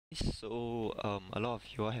A lot of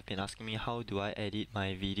you all have been asking me how do I edit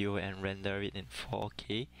my video and render it in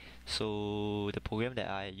 4K. So the program that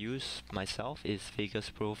I use myself is Vegas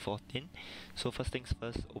Pro 14. So first things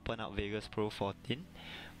first, open up Vegas Pro 14.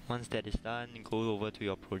 Once that is done, go over to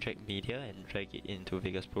your project media and drag it into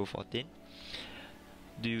Vegas Pro 14.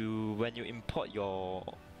 When you import your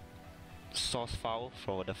source file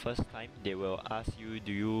for the first time, they will ask you,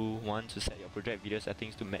 do you want to set your project video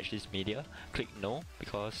settings to match this media? Click no,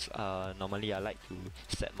 because normally I like to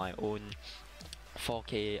set my own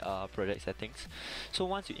 4K project settings. So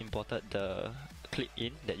once you imported the clip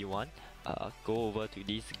in that you want, go over to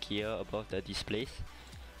this gear above the displays.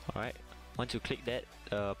 Alright, once you click that,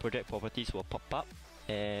 project properties will pop up,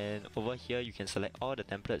 and over here you can select all the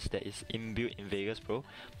templates that is inbuilt in Vegas Pro,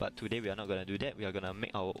 but today we are not going to do that. We are going to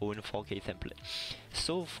make our own 4K template.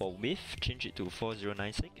 So for width, change it to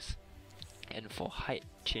 4096, and for height,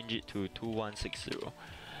 change it to 2160.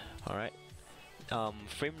 Alright,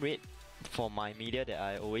 frame rate for my media that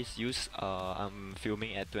I always use, I'm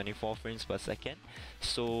filming at 24 frames per second,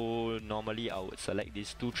 so normally I would select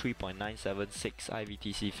this 23.976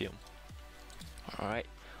 IVTC film. Alright,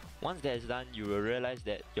 once that is done, you will realize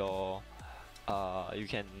that you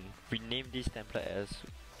can rename this template as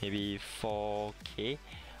maybe 4K.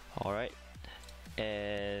 Alright,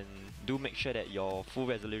 and do make sure that your full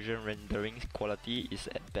resolution rendering quality is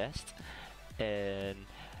at best, and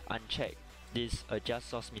uncheck this adjust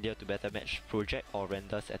source media to better match project or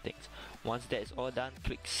render settings. Once that is all done,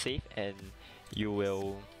 click save, and you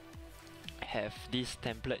will have this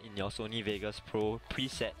template in your Sony Vegas Pro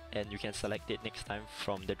preset, and you can select it next time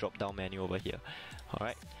from the drop down menu over here.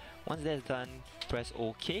 Alright, once that's done, press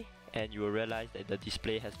OK, and you will realize that the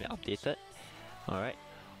display has been updated. Alright,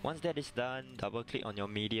 once that is done, double click on your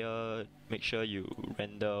media, make sure you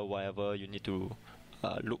render whatever you need to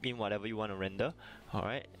loop in whatever you want to render.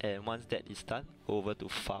 Alright, and once that is done, go over to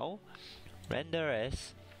File, Render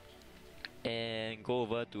As, and go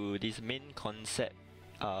over to this main concept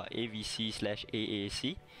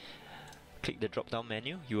AVC/AAC. Click the drop down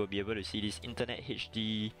menu, you will be able to see this Internet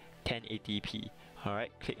HD 1080p.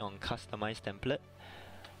 Alright, click on Customize Template.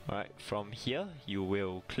 Alright, from here you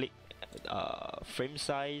will click frame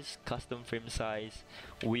size, custom frame size,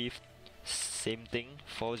 width, same thing,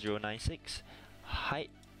 4096,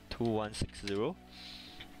 height 2160,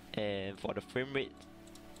 and for the frame rate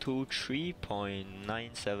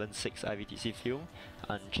 23.976 IVTC film,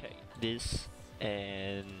 uncheck this,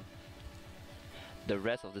 and the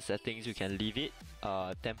rest of the settings you can leave it.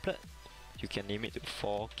 Template, you can name it to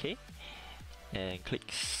 4K, and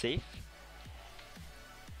click save.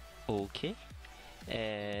 OK,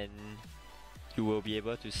 and you will be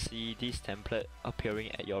able to see this template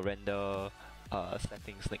appearing at your render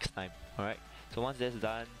settings next time. Alright, so once that's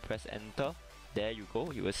done, press enter. There you go,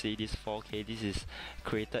 you will see this 4K. This is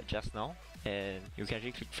created just now, and you can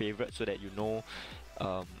actually click favorite so that you know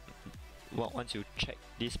once you check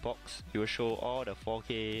this box, you will show all the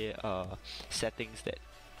 4K settings that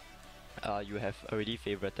you have already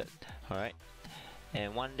favorited. Alright,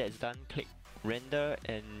 and once that's done, click render,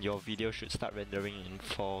 and your video should start rendering in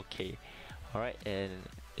 4K. Alright, and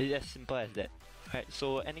it's as simple as that. Alright,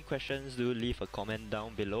 so any questions, do leave a comment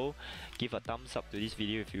down below. Give a thumbs up to this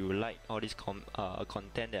video if you like all this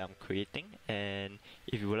content that I'm creating, and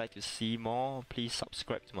if you would like to see more, please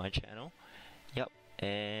subscribe to my channel. Yep,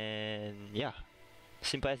 and yeah,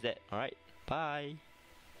 simple as that. Alright, bye.